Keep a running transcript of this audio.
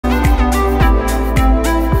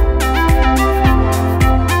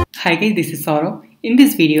Hi guys, this is Saurabh. In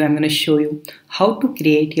this video, I'm going to show you how to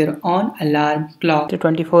create your own alarm clock. The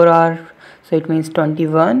 24 hour, so it means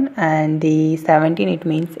 21, and the 17, it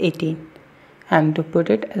means 18. I'm to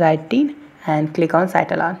put it as 18 and click on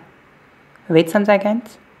set alarm. Wait some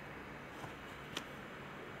seconds.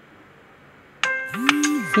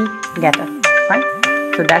 See, get it. Fine.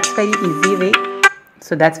 So that's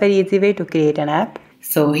very easy way to create an app.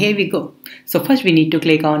 So here we go. So first we need to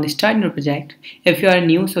click on start new project. If you are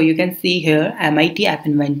new, so you can see here MIT App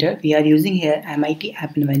Inventor. We are using here MIT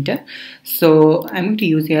App Inventor. So I'm going to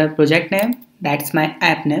use here project name. That's my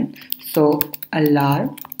app name. So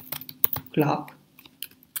alarm clock.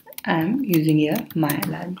 I'm using here my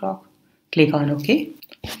alarm clock. Click on OK.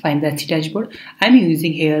 Find the dashboard. I'm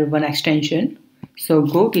using here one extension. So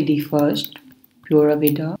go to the first Pura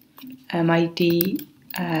Vida MIT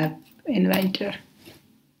App Inventor.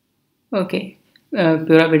 Okay,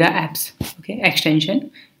 Pura Vida apps. Okay,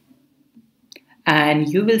 extension, and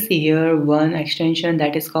you will see here one extension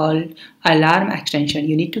that is called alarm extension.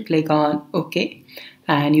 You need to click on OK,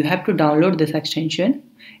 and you have to download this extension.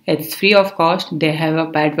 It's free of cost. They have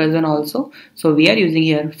a paid version also, so we are using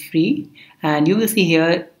here free, and you will see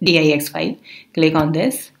here DIX file. Click on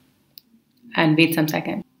this and wait some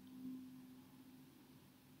seconds.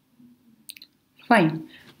 Fine.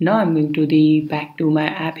 Now I'm going to the back to my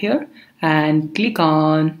app here and click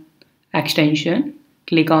on extension,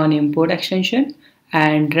 click on import extension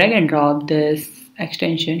and drag and drop this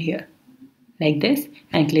extension here like this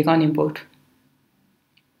and click on import.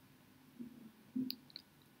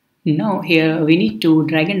 Now here we need to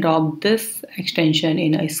drag and drop this extension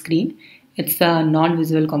in a screen. It's a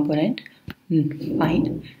non-visible component.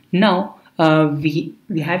 Fine. Now we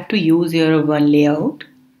have to use here one layout,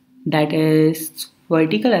 that is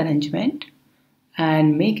vertical arrangement,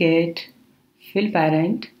 and make it fill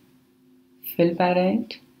parent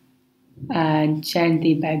and change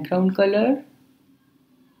the background color,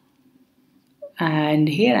 and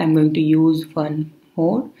here I'm going to use one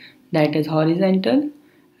more, that is horizontal,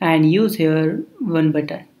 and use here one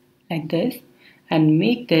button like this and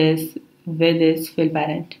make this with this fill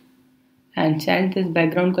parent and change this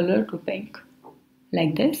background color to pink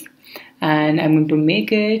like this, and I'm going to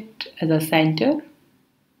make it as a center,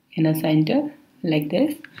 in a center like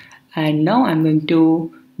this, and now I'm going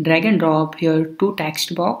to drag and drop here two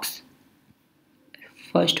text box,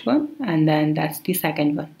 first one and then that's the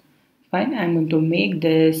second one. Fine, I'm going to make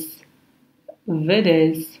this width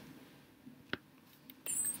is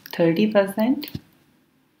 30%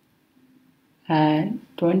 and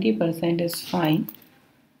 20% is fine,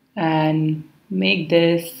 and make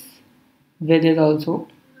this width is also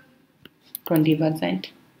 20%,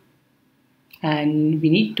 and we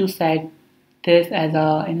need to set this as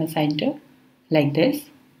in a center like this.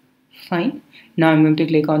 Fine. Now I'm going to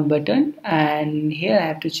click on button, and here I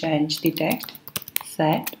have to change the text,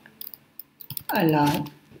 set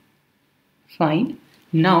alarm. Fine.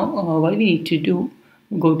 Now what we need to do,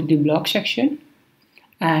 go to the block section,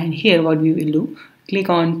 and here what we will do, click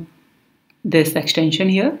on this extension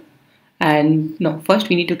here, and no, first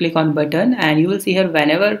we need to click on button, and you will see here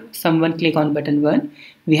whenever someone click on button 1,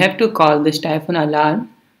 we have to call this telephone alarm,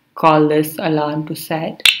 call this alarm to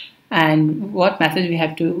set, and what message we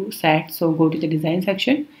have to set. So go to the design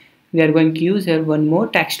section. We are going to use here one more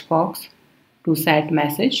text box to set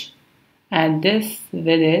message, and this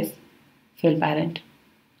width is fill parent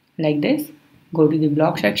like this. Go to the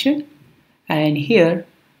block section, and here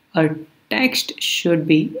our text should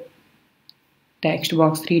be text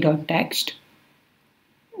box 3.text.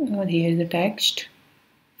 Here is the text.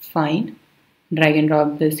 Fine. Drag and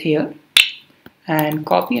drop this here and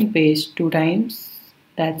copy and paste 2 times.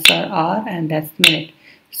 That's our hour and that's minute.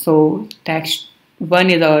 So text 1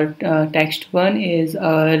 is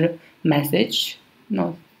our message.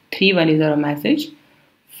 No, 3.1 is our message.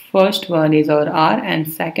 First one is our hour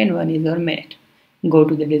and second one is our minute. Go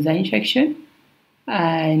to the design section,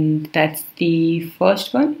 and that's the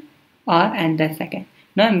first one, hour, and the second.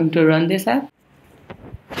 Now I'm going to run this app.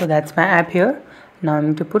 So that's my app here. Now I'm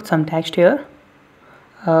going to put some text here.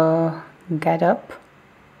 Get up.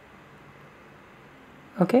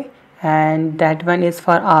 Okay, and that one is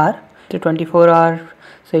for hour, the 24 hour,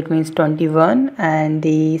 so it means 21, and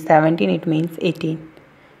the 17, it means 18.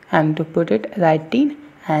 I'm to put it as 18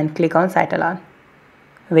 and click on set alarm.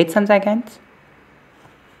 Wait some seconds.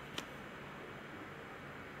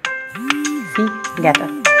 See, get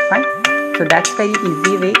it. Fine. So that's very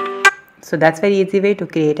easy way to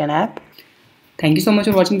create an app. Thank you so much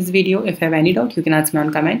for watching this video. If you have any doubt, you can ask me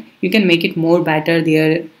on comment. You can make it more better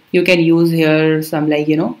there. You can use here some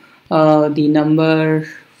the number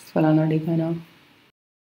falana dikhana